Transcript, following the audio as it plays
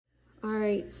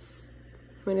right,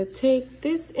 I'm gonna take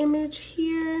this image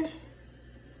here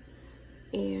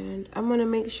and I'm gonna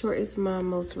make sure it's my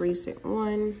most recent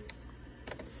one.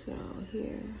 So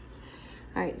here,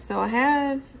 all right, so I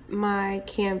have my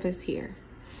canvas here.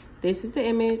 This is the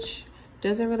image.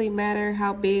 Doesn't really matter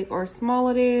how big or small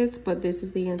it is, but this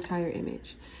is the entire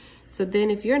image. So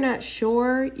then if you're not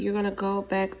sure, you're gonna go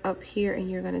back up here and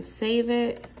you're gonna save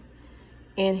it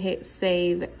and hit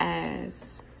save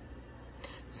as.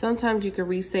 Sometimes you can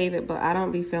resave it, but I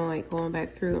don't be feeling like going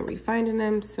back through and refinding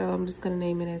them. So I'm just gonna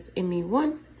name it as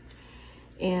ME1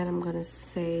 and I'm gonna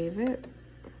save it.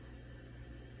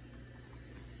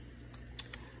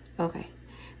 Okay,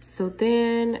 so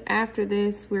then after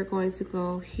this, we're going to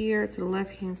go here to the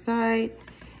left-hand side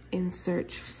and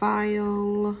search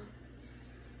File,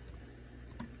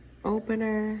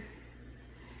 Opener,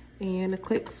 and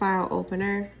click File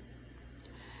Opener.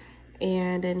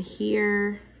 And then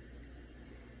here,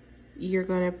 you're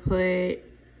gonna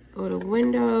go to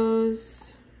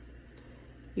Windows,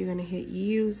 you're gonna hit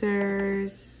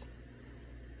Users,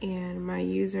 and my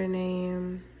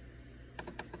username,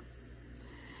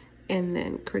 and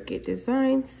then Cricut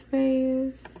Design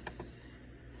Space,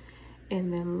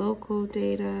 and then local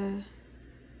data.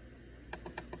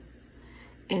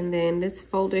 And then this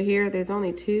folder here, there's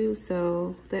only 2,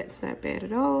 so that's not bad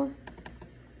at all.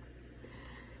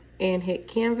 And hit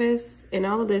canvas, and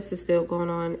all of this is still going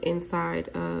on inside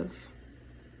of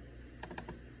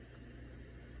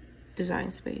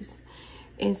Design Space.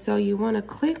 And so you wanna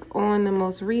click on the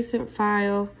most recent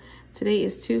file. Today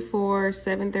is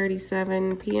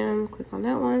 2/4/7:37 p.m. Click on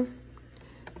that one,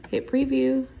 hit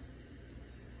preview,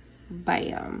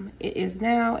 bam. It is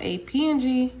now a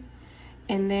PNG,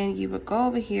 and then you would go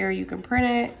over here, you can print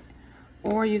it,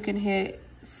 or you can hit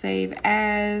save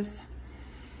as,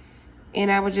 and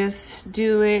I would just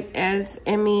do it as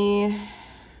ME,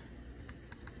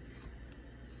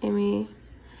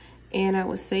 and I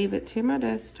would save it to my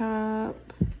desktop,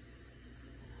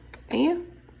 and yeah.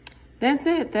 That's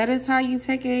it. That is how you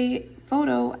take a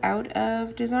photo out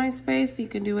of Design Space. You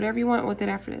can do whatever you want with it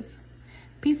after this.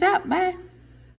 Peace out. Bye.